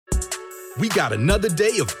We got another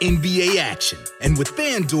day of NBA action. And with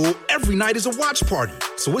FanDuel, every night is a watch party.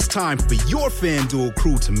 So it's time for your FanDuel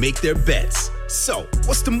crew to make their bets. So,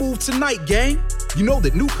 what's the move tonight, gang? You know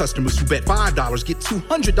that new customers who bet $5 get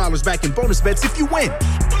 $200 back in bonus bets if you win.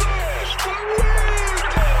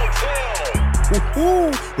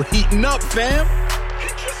 Woo-hoo, we're heating up, fam.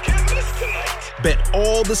 Bet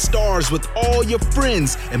all the stars with all your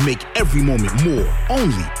friends and make every moment more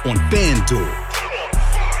only on FanDuel.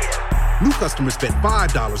 New customers bet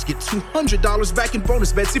 $5, get $200 back in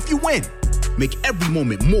bonus bets if you win. Make every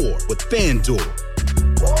moment more with FanDuel.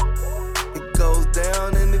 It goes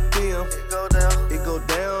down in the DM. It go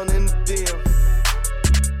down in the DM.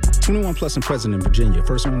 21 plus and present in Virginia.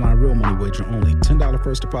 First online real money wager only. $10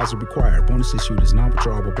 first deposit required. Bonus issued is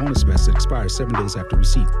non-withdrawable bonus bets that expires 7 days after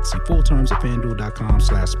receipt. See full terms at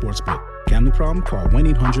FanDuel.com/sportsbook. Gambling problem? Call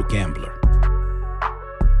 1-800-GAMBLER.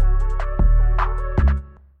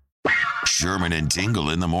 Sherman and Tingle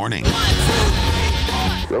in the morning.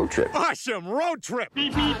 Road trip. Awesome road trip.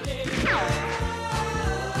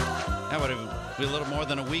 That would be a little more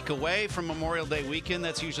than a week away from Memorial Day weekend.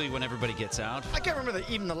 That's usually when everybody gets out. I can't remember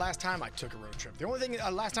even the last time I took a road trip. The only thing,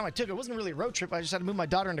 last time I took it wasn't really a road trip. I just had to move my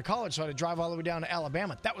daughter into college, so I had to drive all the way down to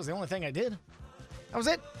Alabama. That was the only thing I did. That was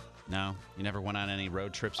it. No, you never went on any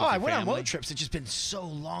road trips with Oh, your I went family? on road trips. It's just been so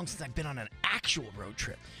long since I've been on an actual road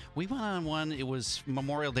trip. We went on one. It was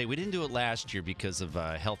Memorial Day. We didn't do it last year because of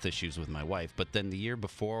health issues with my wife. But then the year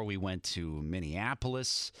before, we went to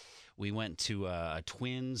Minneapolis. We went to a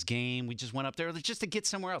Twins game. We just went up there just to get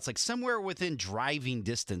somewhere else, like somewhere within driving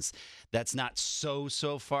distance that's not so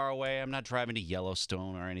far away. I'm not driving to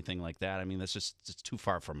Yellowstone or anything like that. I mean, that's just it's too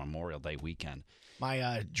far for Memorial Day weekend.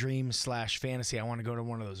 My dream/fantasy, I want to go to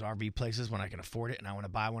one of those RV places when I can afford it, and I want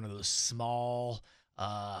to buy one of those small,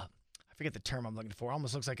 I forget the term I'm looking for.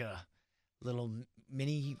 Almost looks like a little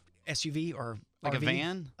mini SUV or Like RV. a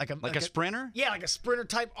van? Like a Sprinter? Yeah, like a Sprinter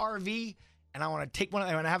type RV. And I want to take one of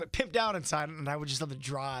them and have it pimped out inside, and I would just love to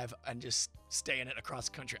drive and just stay in it across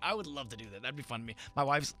the country. I would love to do that. That'd be fun to me. My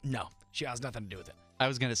wife's, no. She has nothing to do with it. I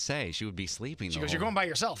was going to say, she would be sleeping. She goes, you're going by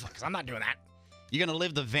yourself, because I'm not doing that. You're going to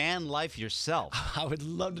live the van life yourself. I would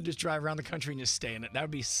love to just drive around the country and just stay in it. That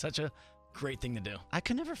would be such a great thing to do. I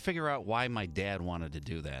could never figure out why my dad wanted to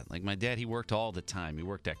do that. Like, my dad, he worked all the time. He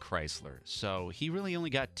worked at Chrysler. So he really only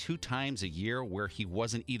got 2 times a year where he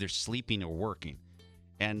wasn't either sleeping or working.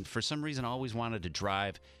 And for some reason, I always wanted to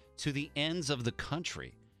drive to the ends of the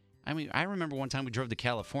country. I mean, I remember one time we drove to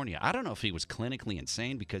California. I don't know if he was clinically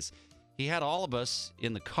insane because he had all of us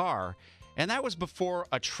in the car, and that was before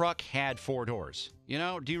a truck had 4 doors. You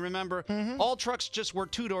know, do you remember? Mm-hmm. All trucks just were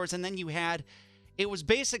 2 doors, and then you had, it was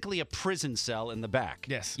basically a prison cell in the back.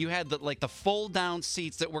 Yes. You had the fold-down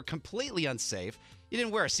seats that were completely unsafe. You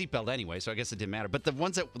didn't wear a seatbelt anyway, so I guess it didn't matter. But the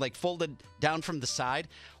ones that like folded down from the side,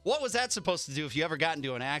 what was that supposed to do if you ever got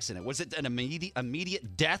into an accident? Was it an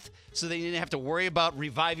immediate death so they didn't have to worry about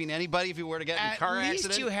reviving anybody if you were to get in a car accident? At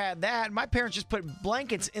least you had that. My parents just put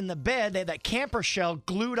blankets in the bed. They had that camper shell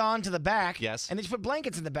glued onto the back. Yes. And they just put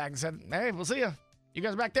blankets in the back and said, hey, we'll see you. You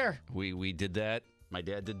guys are back there. We did that. My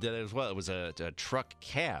dad did that as well. It was a truck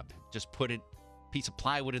cab. Just put a piece of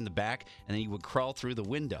plywood in the back, and then you would crawl through the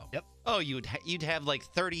window. Yep. Oh, you'd have like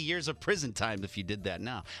 30 years of prison time if you did that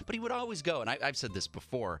now. But he would always go, and I've said this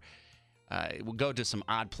before, we'll go to some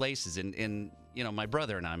odd places, and you know, my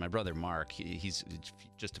brother Mark, he's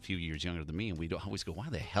just a few years younger than me, and we'd always go, why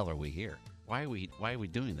the hell are we here? Why are we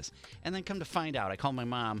doing this? And then come to find out, I called my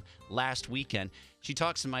mom last weekend. She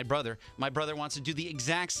talks to my brother. My brother wants to do the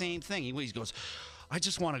exact same thing. He goes, I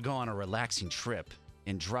just want to go on a relaxing trip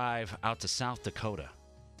and drive out to South Dakota.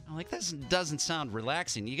 I'm like, this doesn't sound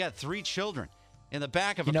relaxing. You got 3 children in the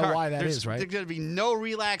back of a car. You know why that is, right? There's going to be no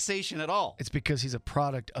relaxation at all. It's because he's a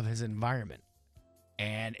product of his environment.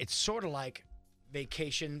 And it's sort of like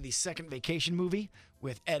Vacation, the second Vacation movie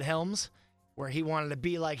with Ed Helms, where he wanted to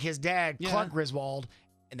be like his dad, Clark Griswold,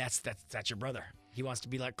 and that's your brother. He wants to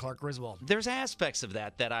be like Clark Griswold. There's aspects of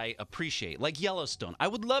that I appreciate, like Yellowstone. I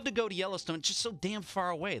would love to go to Yellowstone. It's just so damn far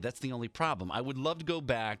away. That's the only problem. I would love to go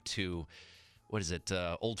back to,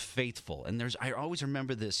 Old Faithful. And I always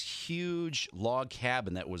remember this huge log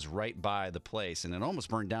cabin that was right by the place, and it almost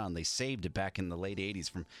burned down. They saved it back in the late 80s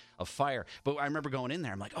from a fire. But I remember going in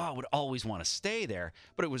there. I'm like, oh, I would always want to stay there.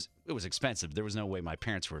 But it was expensive. There was no way my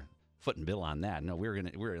parents were footing bill on that. No, we were in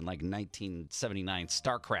like 1979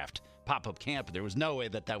 Starcraft pop-up camp. There was no way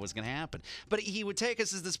that was going to happen. But he would take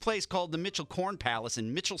us to this place called the Mitchell Corn Palace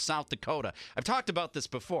in Mitchell, South Dakota. I've talked about this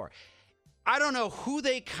before. I don't know who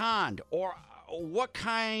they conned or what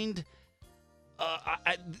kind.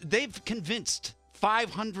 They've convinced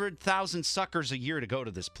 500,000 suckers a year to go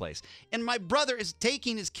to this place. And my brother is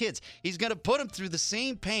taking his kids. He's going to put them through the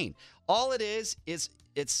same pain. All it is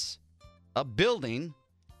it's a building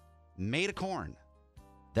made of corn.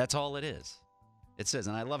 That's all it is. It says,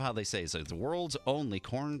 and I love how they say, so the world's only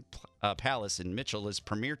corn palace in Mitchell is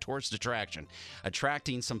premier tourist attraction,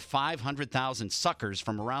 attracting some 500,000 suckers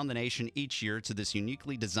from around the nation each year to this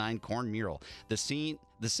uniquely designed corn mural. The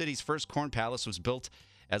city's first corn palace was built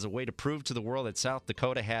as a way to prove to the world that South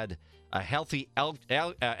Dakota had a healthy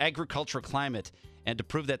agricultural climate, and to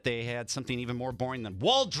prove that they had something even more boring than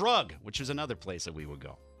Wall Drug, which is another place that we would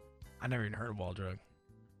go. I never even heard of Wall Drug.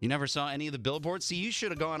 You never saw any of the billboards? See, you should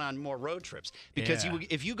have gone on more road trips, because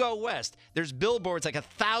if you go west, there's billboards like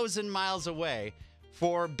 1,000 miles away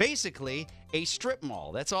for basically a strip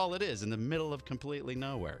mall. That's all it is, in the middle of completely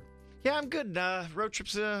nowhere. Yeah, I'm good. Road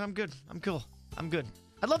trips, I'm good. I'm cool. I'm good.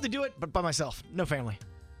 I'd love to do it, but by myself. No family.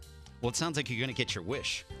 Well, it sounds like you're going to get your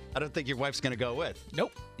wish. I don't think your wife's going to go with.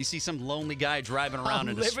 Nope. You see some lonely guy driving around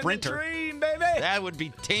in a Sprinter. Living the dream, baby. That would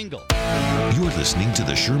be Tingle. You're listening to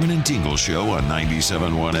the Sherman and Tingle Show on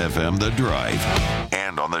 97.1 FM The Drive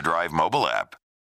and on the Drive mobile app.